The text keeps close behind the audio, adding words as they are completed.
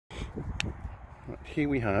Here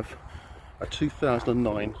we have a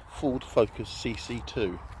 2009 Ford Focus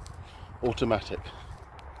CC2 automatic.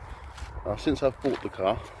 Now, since I've bought the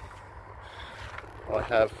car, I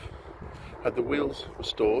have had the wheels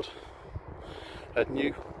restored, had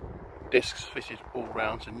new discs fitted all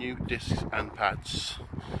round, so new discs and pads.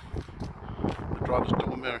 The driver's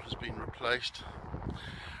door mirror has been replaced,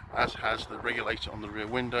 as has the regulator on the rear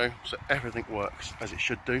window, so everything works as it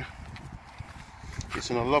should do. It's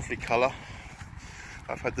in a lovely colour.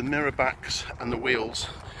 I've had the mirror backs and the wheels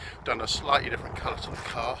done a slightly different colour to the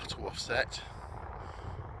car to offset.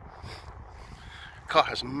 The car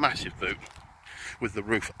has a massive boot with the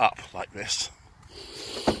roof up like this.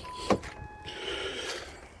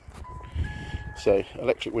 So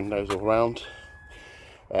electric windows all round.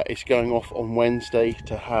 It's going off on Wednesday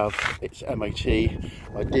to have its MOT.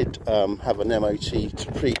 I did have an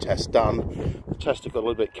MOT pre-test done. The tester got a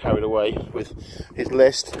little bit carried away with his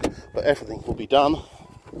list, but everything will be done.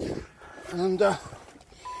 And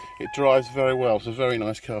it drives very well. It's a very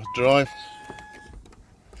nice car to drive.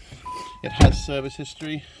 It has service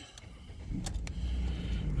history.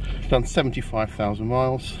 It's done 75,000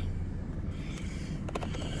 miles.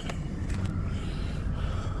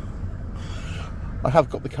 I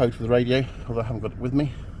have got the code for the radio, although I haven't got it with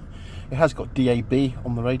me. It has got DAB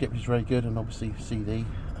on the radio, which is very good, and obviously CD,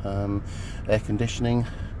 air conditioning.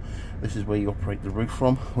 This is where you operate the roof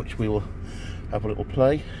from, which we will have a little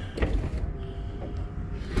play.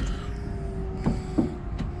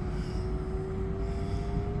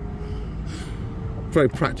 Very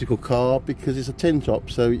practical car because it's a tin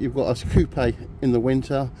top, so you've got a coupe in the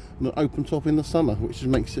winter and an open top in the summer, which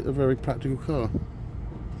makes it a very practical car.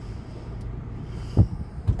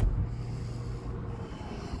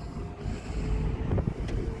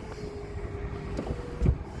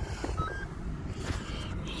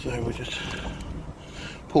 So we'll just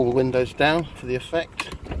pull the windows down for the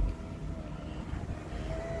effect,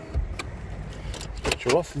 switch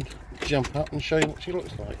her off and jump up and show you what she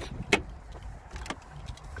looks like.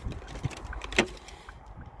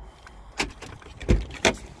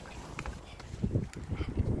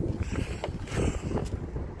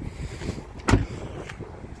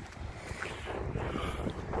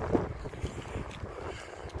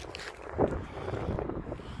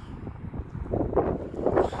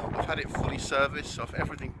 Had it fully serviced, so I've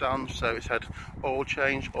everything done, so it's had oil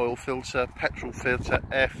change, oil filter, petrol filter,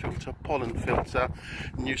 air filter, pollen filter,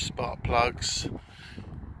 new spark plugs,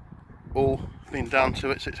 all been done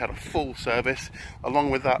to it, so it's had a full service.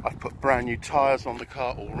 Along with that, I've put brand new tyres on the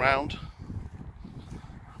car all round.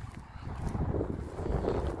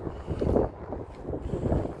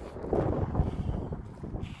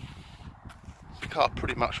 The car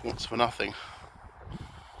pretty much wants for nothing.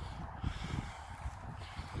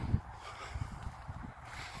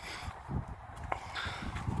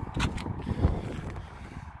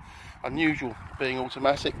 Unusual being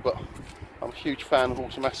automatic, but I'm a huge fan of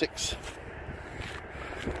automatics.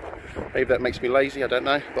 Maybe that makes me lazy, I don't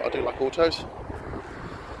know, but I do like autos.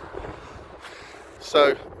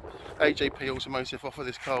 So AJP Automotive offer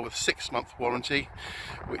this car with 6-month warranty,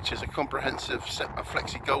 which is a comprehensive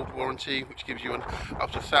Flexi Gold warranty, which gives you an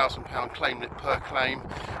up to £1,000 claim limit per claim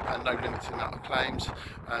and no limit in amount of claims.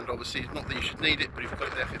 And obviously, not that you should need it, but you've got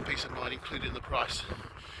it there for peace of mind, included in the price.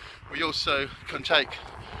 We also can take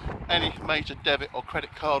any major debit or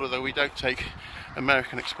credit card, although we don't take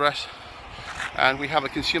American Express, and we have a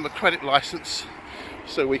consumer credit license,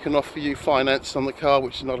 so we can offer you finance on the car,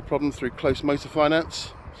 which is not a problem, through Close Motor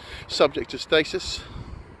Finance, subject to status.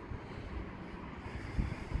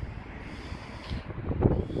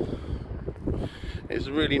 It's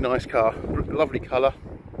a really nice car, lovely colour,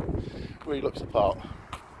 really looks the part.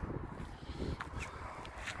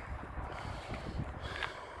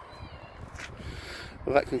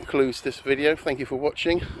 Well, that concludes this video. Thank you for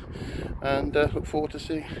watching, and look forward to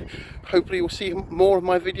seeing, hopefully you'll see more of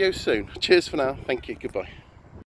my videos soon. Cheers for now, thank you, goodbye.